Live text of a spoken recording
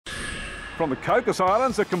From the Cocos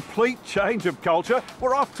Islands, a complete change of culture.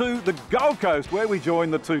 We're off to the Gold Coast, where we join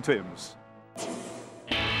the two Tims.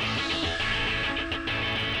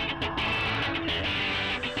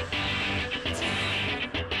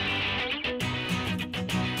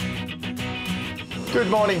 Good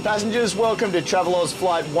morning, passengers. Welcome to Travelodds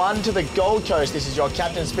Flight 1 to the Gold Coast. This is your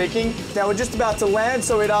captain speaking. Now, we're just about to land,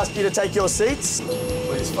 so we'd ask you to take your seats.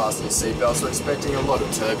 Please fasten your seatbelts. We're expecting a lot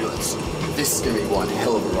of turbulence. This is going to be one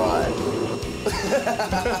hell of a ride.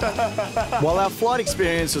 While our flight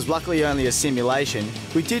experience was luckily only a simulation,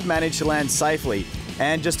 we did manage to land safely.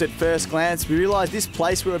 And just at first glance, we realised this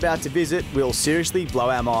place we're about to visit will seriously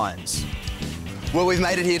blow our minds. Well, we've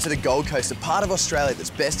made it here to the Gold Coast, a part of Australia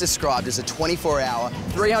that's best described as a 24-hour,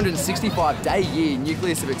 365-day-year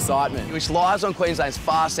nucleus of excitement, which lies on Queensland's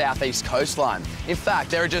far southeast coastline. In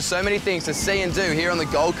fact, there are just so many things to see and do here on the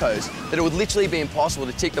Gold Coast that it would literally be impossible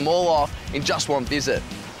to tick them all off in just one visit.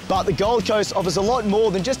 But the Gold Coast offers a lot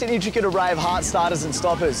more than just an intricate array of heart starters and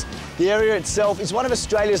stoppers. The area itself is one of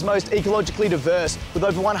Australia's most ecologically diverse, with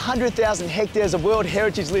over 100,000 hectares of World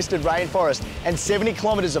Heritage listed rainforest and 70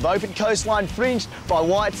 kilometres of open coastline fringed by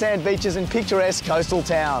white sand beaches and picturesque coastal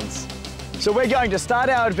towns. So we're going to start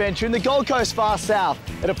our adventure in the Gold Coast far south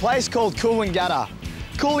at a place called Coolangatta.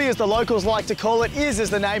 Cooley, as the locals like to call it, is,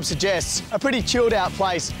 as the name suggests, a pretty chilled out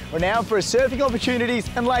place, renowned for its surfing opportunities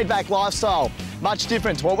and laid back lifestyle. Much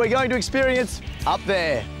different to what we're going to experience up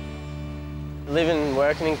there. Living and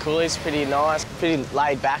working in Cooley's pretty nice, pretty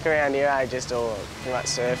laid back around here, just all pretty much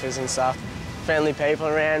surfers and stuff. Friendly people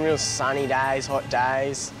around, real sunny days, hot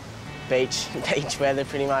days, beach weather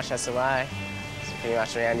pretty much, that's the way. So pretty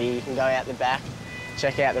much around here you can go out the back,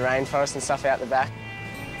 check out the rainforest and stuff out the back.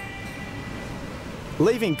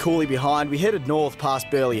 Leaving Cooley behind, we headed north past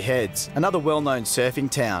Burleigh Heads, another well-known surfing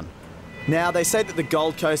town. Now, they say that the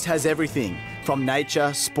Gold Coast has everything, from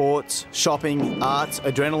nature, sports, shopping, arts,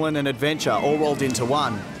 adrenaline and adventure all rolled into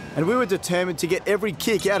one. And we were determined to get every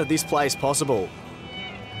kick out of this place possible.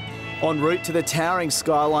 En route to the towering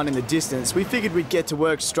skyline in the distance, we figured we'd get to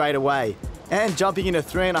work straight away. And jumping in a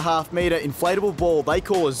 3.5 metre inflatable ball they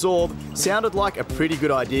call a Zorb sounded like a pretty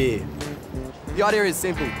good idea. The idea is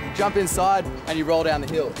simple. Jump inside and you roll down the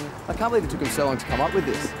hill. I can't believe it took them so long to come up with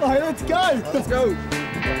this. Oh, let's go! Let's go!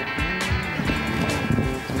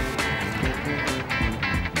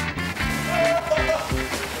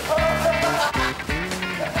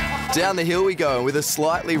 Down the hill we go, and with a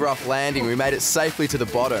slightly rough landing, we made it safely to the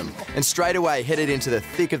bottom and straight away headed into the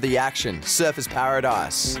thick of the action, Surfers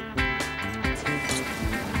Paradise.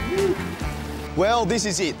 Well, this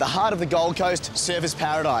is it, the heart of the Gold Coast, Surfers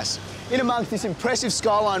Paradise. In amongst this impressive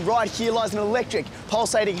skyline right here lies an electric,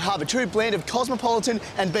 pulsating hub, a true blend of cosmopolitan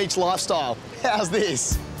and beach lifestyle. How's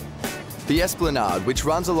this? The Esplanade, which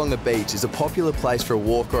runs along the beach, is a popular place for a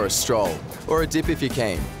walk or a stroll, or a dip if you're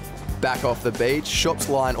keen. Back off the beach, shops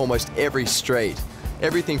line almost every street.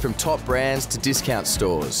 Everything from top brands to discount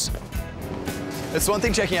stores. It's one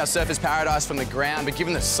thing checking out Surfers Paradise from the ground, but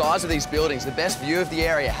given the size of these buildings, the best view of the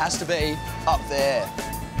area has to be up there.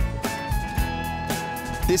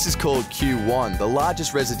 This is called Q1, the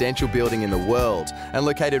largest residential building in the world, and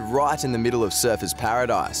located right in the middle of Surfers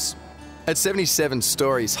Paradise. At 77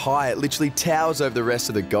 stories high, it literally towers over the rest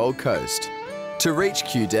of the Gold Coast. To reach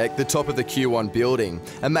Q Deck, the top of the Q1 building,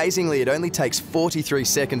 amazingly it only takes 43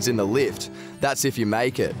 seconds in the lift. That's if you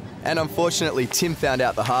make it. And unfortunately, Tim found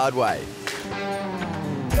out the hard way.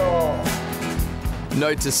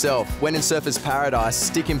 Note to self, when in Surfers Paradise,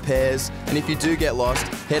 stick in pairs, and if you do get lost,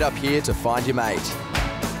 head up here to find your mate.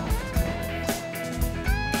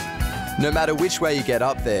 No matter which way you get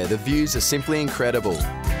up there, the views are simply incredible.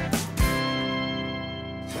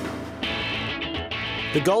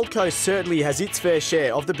 The Gold Coast certainly has its fair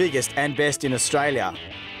share of the biggest and best in Australia,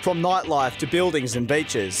 from nightlife to buildings and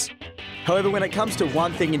beaches. However, when it comes to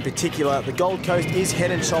one thing in particular, the Gold Coast is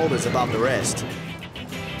head and shoulders above the rest.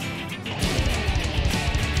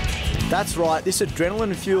 That's right, this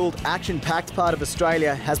adrenaline-fuelled, action-packed part of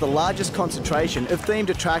Australia has the largest concentration of themed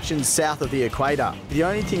attractions south of the equator. The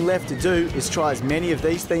only thing left to do is try as many of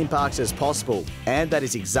these theme parks as possible, and that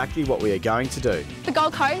is exactly what we are going to do. The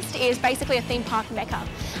Gold Coast is basically a theme park mecca.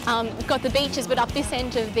 We've got the beaches, but up this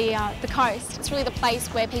end of the coast, it's really the place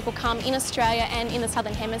where people come in Australia and in the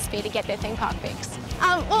Southern Hemisphere to get their theme park fix.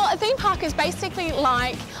 Well, a theme park is basically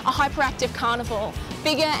like a hyperactive carnival,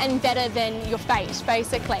 bigger and better than your fate,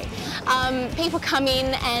 basically. People come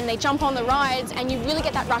in and they jump on the rides and you really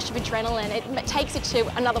get that rush of adrenaline. It takes you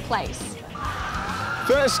to another place.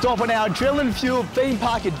 First stop on our adrenaline-fuelled theme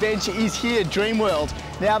park adventure is here at Dreamworld.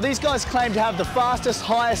 Now, these guys claim to have the fastest,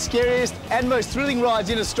 highest, scariest and most thrilling rides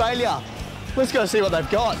in Australia. Let's go see what they've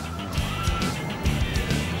got.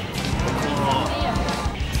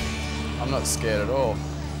 I'm not scared at all.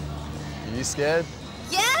 Are you scared?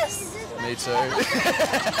 Yes! Me too.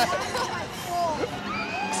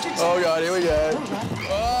 Oh God, here we go.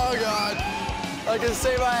 Oh God, I can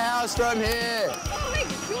see my house from here. Oh my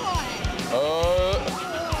God! Oh.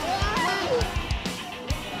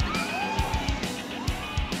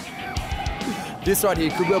 This ride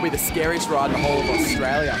here could well be the scariest ride in the whole of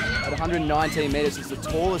Australia. At 119 metres, it's the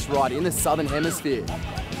tallest ride in the Southern Hemisphere.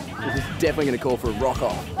 This is definitely going to call for a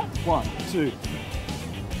rock-off. 1, 2.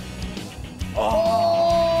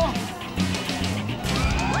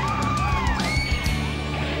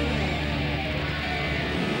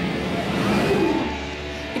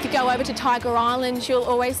 If you go over to Tiger Island, you'll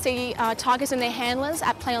always see tigers and their handlers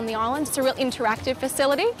at play on the island. It's a real interactive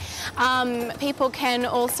facility. People can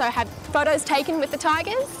also have photos taken with the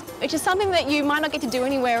tigers, which is something that you might not get to do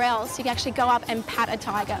anywhere else. You can actually go up and pat a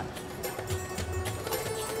tiger.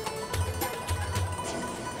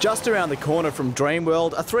 Just around the corner from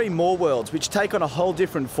Dreamworld are 3 more worlds which take on a whole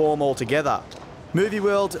different form altogether. Movie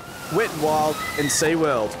World, Wet n Wild and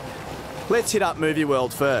SeaWorld. Let's hit up Movie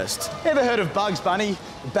World first. Ever heard of Bugs Bunny,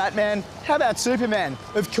 Batman? How about Superman?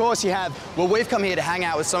 Of course you have. Well, we've come here to hang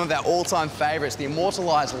out with some of our all-time favourites, the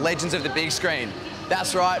immortalised legends of the big screen.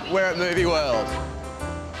 That's right, we're at Movie World.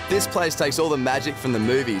 This place takes all the magic from the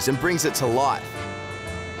movies and brings it to life.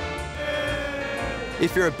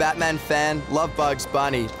 If you're a Batman fan, love Bugs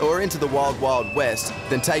Bunny, or into the Wild Wild West,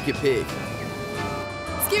 then take your pick.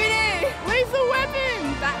 Scooby-Doo! Lethal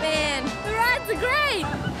Weapon! Batman! The rides are great!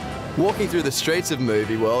 Walking through the streets of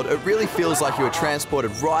Movie World, it really feels like you were transported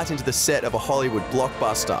right into the set of a Hollywood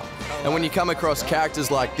blockbuster. And when you come across characters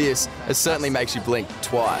like this, it certainly makes you blink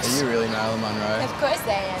twice. Are you really Marilyn Monroe? Of course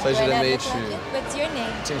I am. Pleasure to Why not meet look like you. it? What's your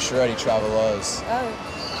name? Tim Shiroti, Travelers. Oh.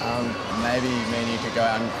 Maybe me and you could go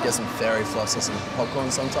out and get some fairy floss or some popcorn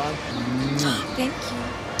sometime. Thank you.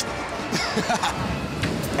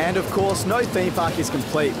 And of course, no theme park is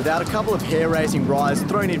complete without a couple of hair-raising rides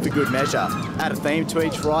thrown in for good measure. Add a theme to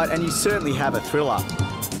each ride and you certainly have a thriller.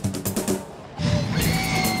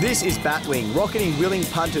 This is Batwing, rocketing willing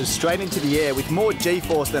punters straight into the air with more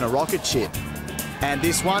G-force than a rocket ship. And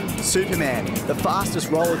this one, Superman, the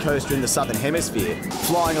fastest roller coaster in the Southern Hemisphere.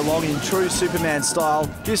 Flying along in true Superman style,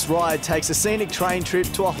 this ride takes a scenic train trip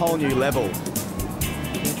to a whole new level.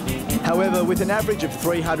 However, with an average of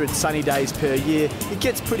 300 sunny days per year, it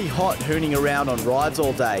gets pretty hot hooning around on rides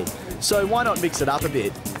all day. So why not mix it up a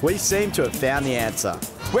bit? We seem to have found the answer.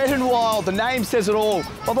 Wet n Wild, the name says it all.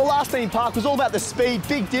 While the last theme park was all about the speed,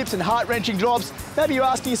 big dips and heart-wrenching drops, maybe you're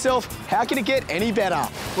asking yourself, how can it get any better?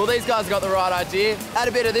 Well, these guys got the right idea. Add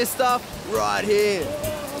a bit of this stuff right here.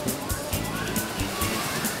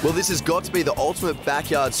 Well, this has got to be the ultimate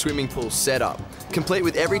backyard swimming pool setup. Complete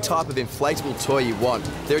with every type of inflatable toy you want.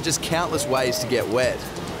 There are just countless ways to get wet.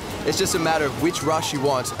 It's just a matter of which rush you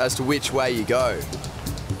want as to which way you go.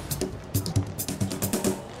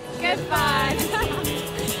 Good fun.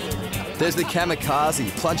 There's the Kamikaze,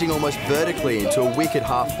 plunging almost vertically into a wicked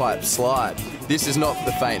half-pipe slide. This is not for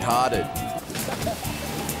the faint-hearted.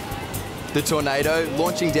 The Tornado,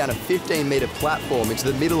 launching down a 15-metre platform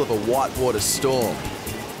into the middle of a whitewater storm.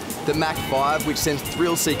 The Mach 5, which sends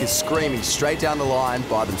thrill-seekers screaming straight down the line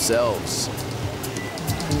by themselves.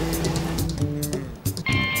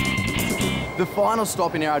 The final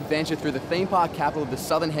stop in our adventure through the theme park capital of the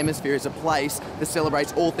Southern Hemisphere is a place that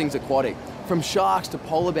celebrates all things aquatic. From sharks to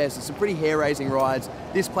polar bears to some pretty hair-raising rides,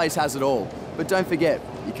 this place has it all. But don't forget,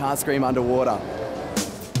 you can't scream underwater.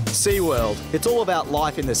 SeaWorld, it's all about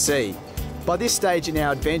life in the sea. By this stage in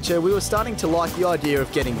our adventure, we were starting to like the idea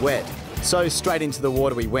of getting wet. So straight into the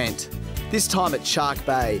water we went. This time at Shark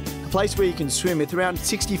Bay, a place where you can swim with around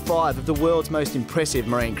 65 of the world's most impressive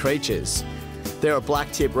marine creatures. There are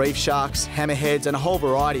blacktip reef sharks, hammerheads and a whole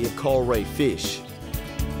variety of coral reef fish.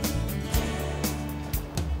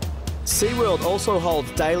 SeaWorld also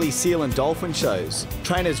holds daily seal and dolphin shows.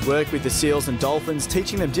 Trainers work with the seals and dolphins,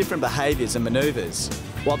 teaching them different behaviours and manoeuvres.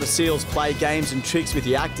 While the seals play games and tricks with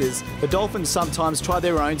the actors, the dolphins sometimes try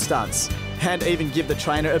their own stunts and even give the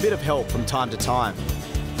trainer a bit of help from time to time.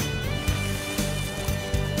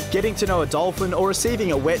 Getting to know a dolphin or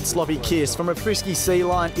receiving a wet, sloppy kiss from a frisky sea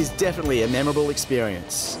lion is definitely a memorable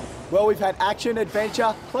experience. Well, we've had action,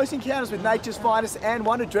 adventure, close encounters with nature's finest and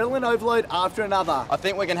one adrenaline overload after another. I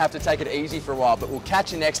think we're going to have to take it easy for a while, but we'll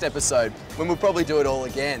catch you next episode when we'll probably do it all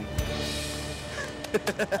again.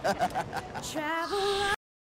 Travel